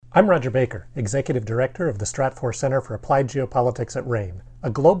I'm Roger Baker, Executive Director of the Stratfor Center for Applied Geopolitics at RANE, a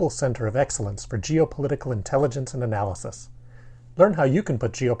global center of excellence for geopolitical intelligence and analysis. Learn how you can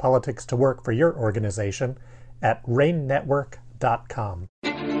put geopolitics to work for your organization at ranenetwork.com.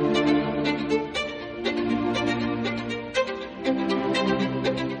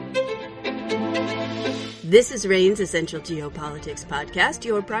 This is RANE's Essential Geopolitics podcast,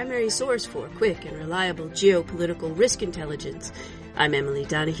 your primary source for quick and reliable geopolitical risk intelligence. I'm Emily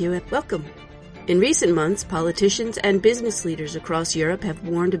Donahue, and welcome. In recent months, politicians and business leaders across Europe have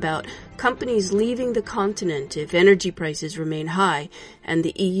warned about companies leaving the continent if energy prices remain high and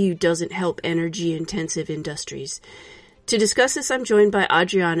the EU doesn't help energy-intensive industries. To discuss this, I'm joined by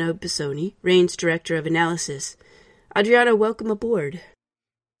Adriano Bosoni, RANE's Director of Analysis. Adriano, welcome aboard.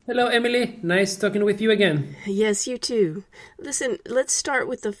 Hello, Emily. Nice talking with you again. Yes, you too. Listen, let's start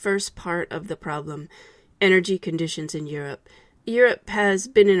with the first part of the problem, energy conditions in Europe. Europe has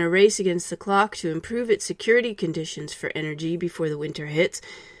been in a race against the clock to improve its security conditions for energy before the winter hits.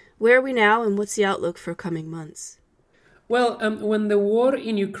 Where are we now, and what's the outlook for coming months? Well, when the war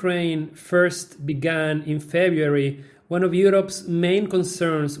in Ukraine first began in February, one of Europe's main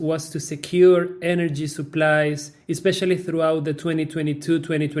concerns was to secure energy supplies, especially throughout the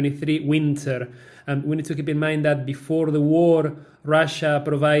 2022-2023 winter. We need to keep in mind that before the war, Russia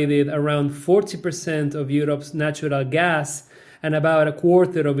provided around 40% of Europe's natural gas and about a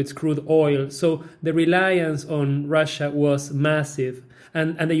quarter of its crude oil. So the reliance on Russia was massive.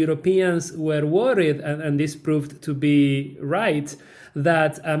 And the Europeans were worried, and this proved to be right,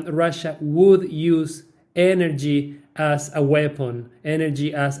 that Russia would use energy as a weapon,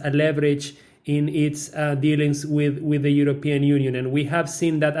 energy as a leverage in its dealings with the European Union. And we have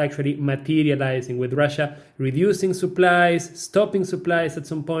seen that actually materializing, with Russia reducing supplies, stopping supplies at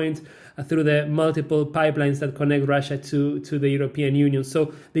some point through the multiple pipelines that connect Russia to the European Union.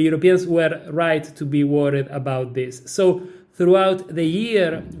 So the Europeans were right to be worried about this. So throughout the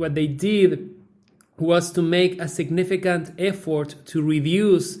year, what they did was to make a significant effort to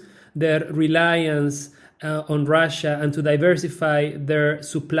reduce their reliance on Russia and to diversify their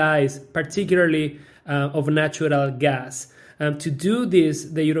supplies, particularly of natural gas. To do this,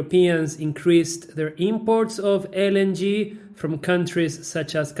 the Europeans increased their imports of LNG from countries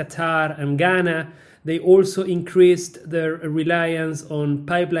such as Qatar and Ghana. They also increased their reliance on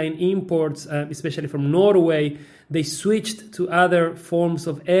pipeline imports, especially from Norway. They switched to other forms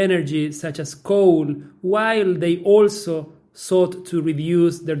of energy, such as coal, while they also sought to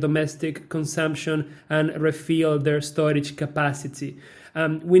reduce their domestic consumption and refill their storage capacity.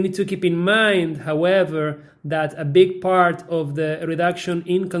 We need to keep in mind, however, that a big part of the reduction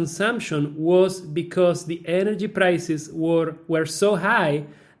in consumption was because the energy prices were so high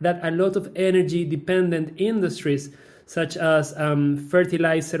that a lot of energy-dependent industries, such as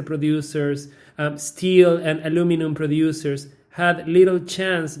fertilizer producers, steel and aluminum producers, had little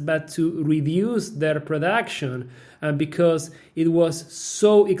chance but to reduce their production because it was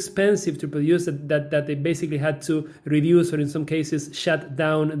so expensive to produce that they basically had to reduce, or in some cases shut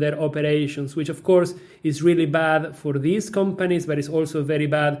down their operations, which of course is really bad for these companies, but it's also very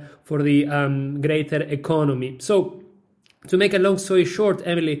bad for the greater economy. So to make a long story short,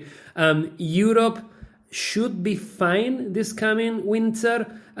 Emily, Europe should be fine this coming winter.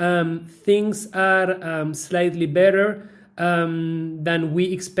 Things are slightly better than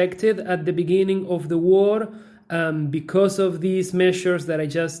we expected at the beginning of the war, because of these measures that I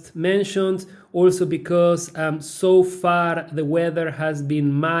just mentioned, also because so far the weather has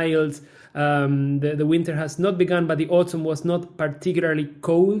been mild. The winter has not begun, but the autumn was not particularly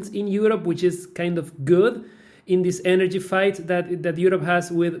cold in Europe, which is kind of good in this energy fight that Europe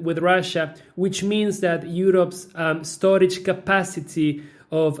has with Russia, which means that Europe's storage capacity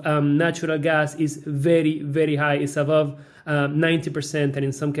of natural gas is very, very high. It's above 90%, and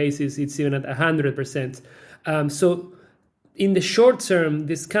in some cases it's even at 100%. So in the short term,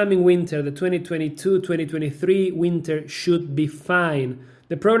 this coming winter, the 2022-2023 winter, should be fine.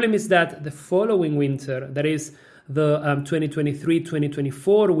 The problem is that the following winter, that is the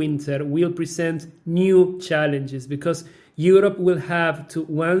 2023-2024 winter, will present new challenges because Europe will have to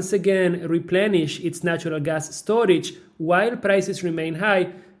once again replenish its natural gas storage while prices remain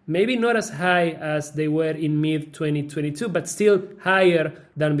high, maybe not as high as they were in mid-2022, but still higher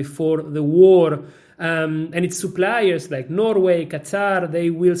than before the war. And its suppliers like Norway, Qatar,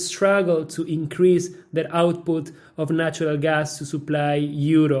 they will struggle to increase their output of natural gas to supply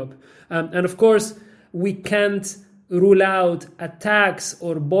Europe. And of course, we can't rule out attacks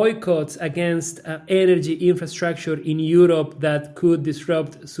or boycotts against energy infrastructure in Europe that could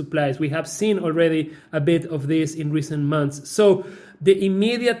disrupt supplies. We have seen already a bit of this in recent months. So the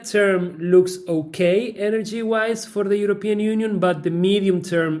immediate term looks okay energy-wise for the European Union, but the medium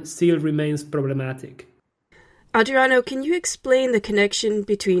term still remains problematic. Adriano, can you explain the connection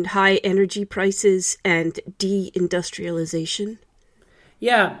between high energy prices and deindustrialization?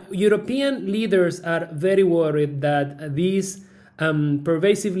 Yeah, European leaders are very worried that these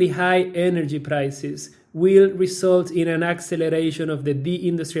pervasively high energy prices will result in an acceleration of the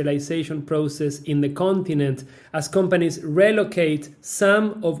deindustrialization process in the continent as companies relocate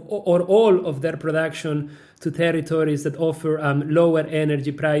some of or all of their production to territories that offer lower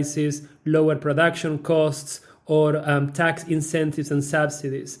energy prices, lower production costs, or tax incentives and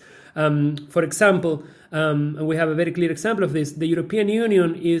subsidies. For example, and we have a very clear example of this, the European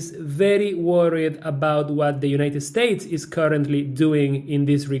Union is very worried about what the United States is currently doing in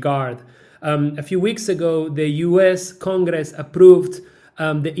this regard. A few weeks ago, the US Congress approved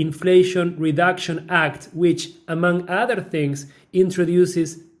the Inflation Reduction Act, which, among other things,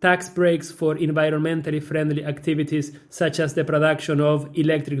 introduces tax breaks for environmentally friendly activities such as the production of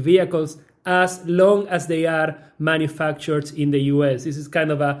electric vehicles, as long as they are manufactured in the US. This is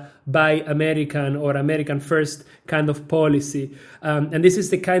kind of a buy American or American first kind of policy. And this is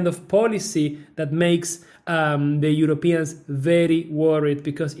the kind of policy that makes the Europeans very worried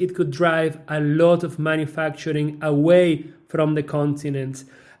because it could drive a lot of manufacturing away from the continent.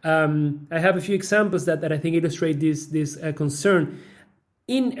 I have a few examples that I think illustrate this concern.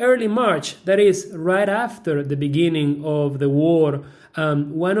 In early March, that is right after the beginning of the war,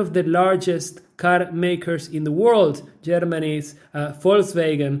 one of the largest car makers in the world, Germany's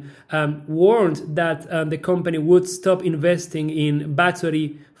Volkswagen, warned that the company would stop investing in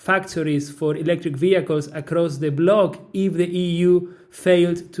battery factories for electric vehicles across the bloc if the EU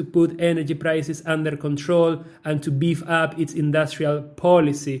failed to put energy prices under control and to beef up its industrial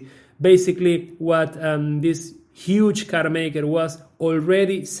policy. Basically, what this huge car maker was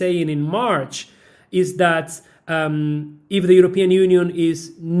already saying in March is that if the European Union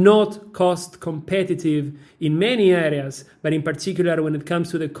is not cost competitive in many areas, but in particular when it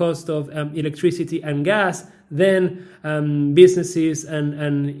comes to the cost of electricity and gas, then businesses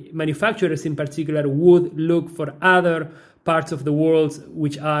and manufacturers in particular would look for other parts of the world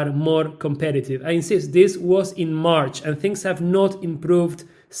which are more competitive. I insist, this was in March and things have not improved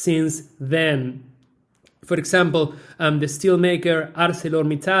since then. For example, the steelmaker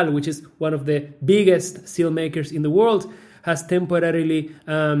ArcelorMittal, which is one of the biggest steelmakers in the world, has temporarily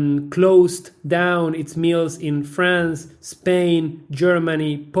closed down its mills in France, Spain,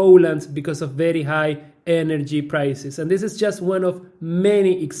 Germany, Poland because of very high energy prices. And this is just one of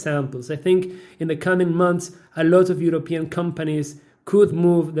many examples. I think in the coming months, a lot of European companies could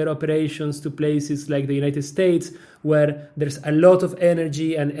move their operations to places like the United States, where there's a lot of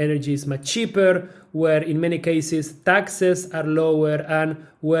energy and energy is much cheaper, where in many cases taxes are lower and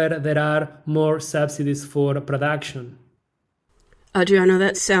where there are more subsidies for production. Adriano,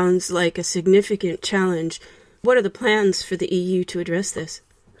 that sounds like a significant challenge. What are the plans for the EU to address this?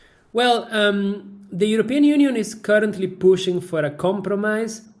 Well, the European Union is currently pushing for a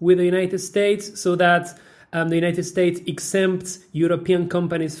compromise with the United States so that the United States exempts European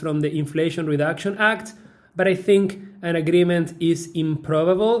companies from the Inflation Reduction Act, but I think an agreement is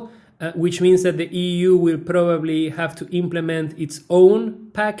improbable, which means that the EU will probably have to implement its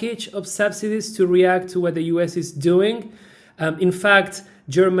own package of subsidies to react to what the US is doing. In fact,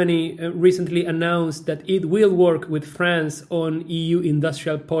 Germany recently announced that it will work with France on EU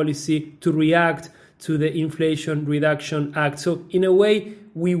industrial policy to react to the Inflation Reduction Act. So in a way,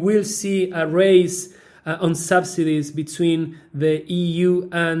 we will see a race on subsidies between the EU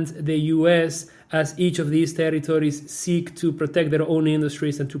and the US as each of these territories seek to protect their own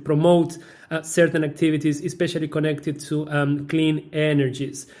industries and to promote certain activities, especially connected to clean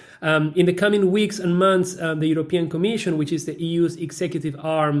energies. In the coming weeks and months, the European Commission, which is the EU's executive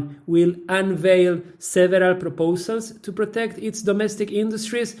arm, will unveil several proposals to protect its domestic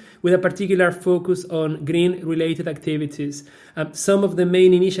industries with a particular focus on green-related activities. Some of the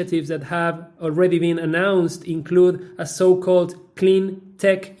main initiatives that have already been announced include a so-called Clean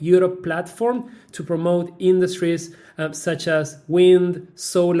Tech Europe platform to promote industries such as wind,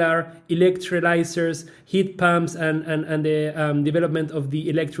 solar, electrolyzers, heat pumps, and the development of the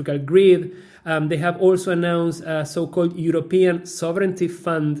electrical grid. They have also announced a so-called European Sovereignty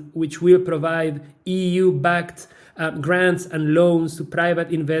Fund, which will provide EU-backed grants and loans to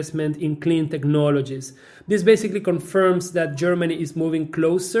private investment in clean technologies. This basically confirms that Germany is moving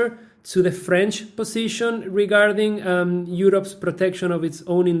closer to the French position regarding Europe's protection of its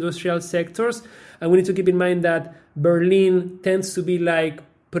own industrial sectors. And we need to keep in mind that Berlin tends to be like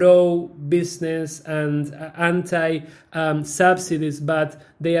pro-business and anti-subsidies, but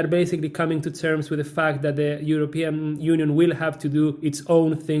they are basically coming to terms with the fact that the European Union will have to do its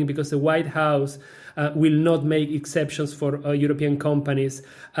own thing because the White House will not make exceptions for European companies.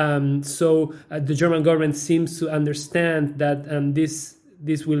 So the German government seems to understand that this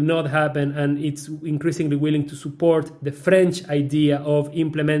will not happen, and it's increasingly willing to support the French idea of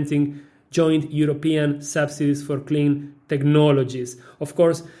implementing joint European subsidies for clean technologies. Of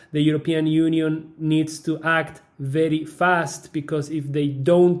course, the European Union needs to act very fast, because if they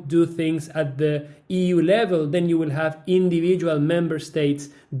don't do things at the EU level, then you will have individual member states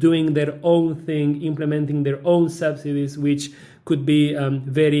doing their own thing, implementing their own subsidies, which could be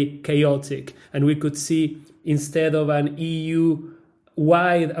very chaotic. And we could see, instead of an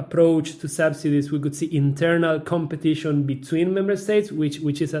EU-wide approach to subsidies, we could see internal competition between member states,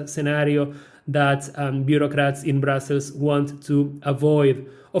 which is a scenario that bureaucrats in Brussels want to avoid.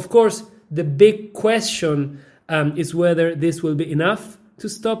 Of course, the big question is whether this will be enough to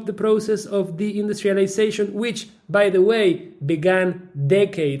stop the process of deindustrialization, which, by the way, began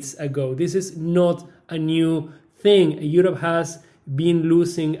decades ago. This is not a new thing. Europe has been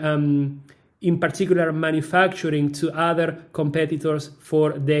losing, in particular, manufacturing to other competitors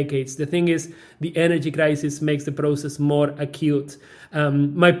for decades. The thing is, the energy crisis makes the process more acute.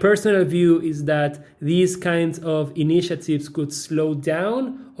 My personal view is that these kinds of initiatives could slow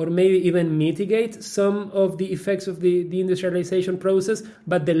down or maybe even mitigate some of the effects of the deindustrialization process,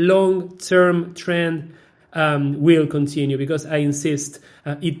 but the long-term trend will continue, because I insist,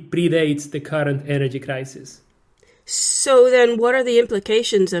 it predates the current energy crisis. So then what are the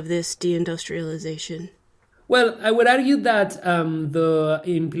implications of this deindustrialization? Well, I would argue that the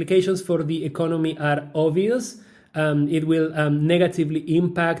implications for the economy are obvious. It will negatively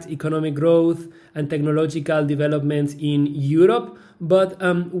impact economic growth and technological development in Europe. But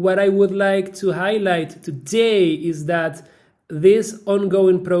what I would like to highlight today is that this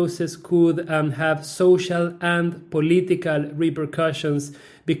ongoing process could have social and political repercussions,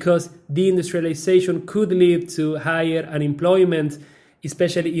 because deindustrialization could lead to higher unemployment,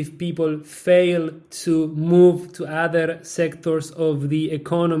 especially if people fail to move to other sectors of the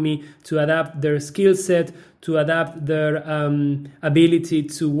economy to adapt their skill set, to adapt their ability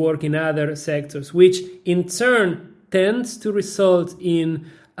to work in other sectors, which in turn tends to result in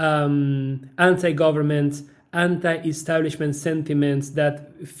anti-government, anti-establishment sentiments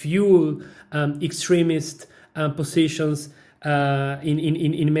that fuel extremist positions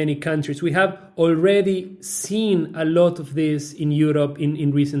in many countries. We have already seen a lot of this in Europe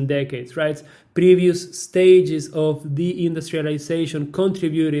in recent decades, right? Previous stages of deindustrialization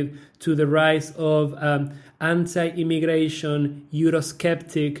contributed to the rise of anti-immigration,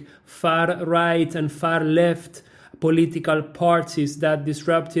 Eurosceptic, far-right and far-left political parties that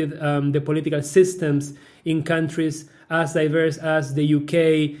disrupted the political systems in countries as diverse as the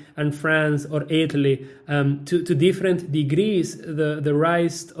UK and France or Italy. To different degrees, the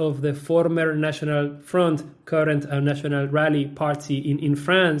rise of the former National Front, current National Rally Party in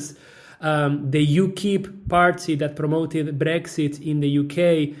France, the UKIP party that promoted Brexit in the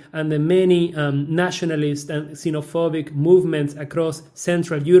UK, and the many nationalist and xenophobic movements across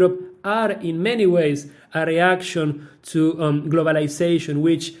Central Europe are in many ways a reaction to globalization,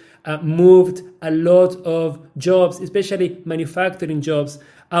 which moved a lot of jobs, especially manufacturing jobs,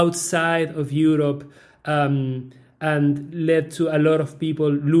 outside of Europe, and led to a lot of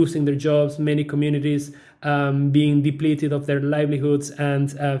people losing their jobs, many communities being depleted of their livelihoods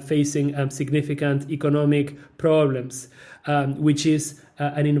and facing significant economic problems, which is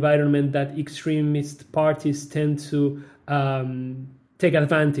an environment that extremist parties tend to take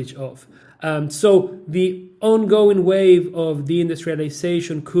advantage of. So the ongoing wave of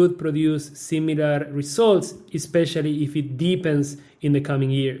deindustrialization could produce similar results, especially if it deepens in the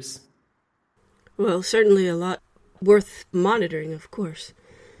coming years. Well, certainly a lot worth monitoring, of course.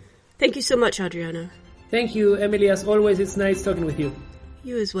 Thank you so much, Adriano. Thank you, Emily. As always, it's nice talking with you.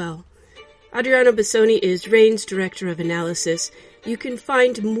 You as well. Adriano Bosoni is RANE's Director of Analysis. You can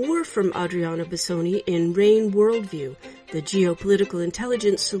find more from Adriano Bosoni in RANE Worldview, the geopolitical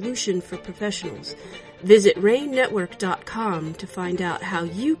intelligence solution for professionals. Visit ranenetwork.com to find out how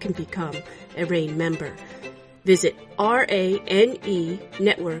you can become a RANE member. Visit RANE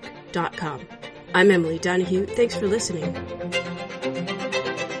network.com. I'm Emily Donahue. Thanks for listening.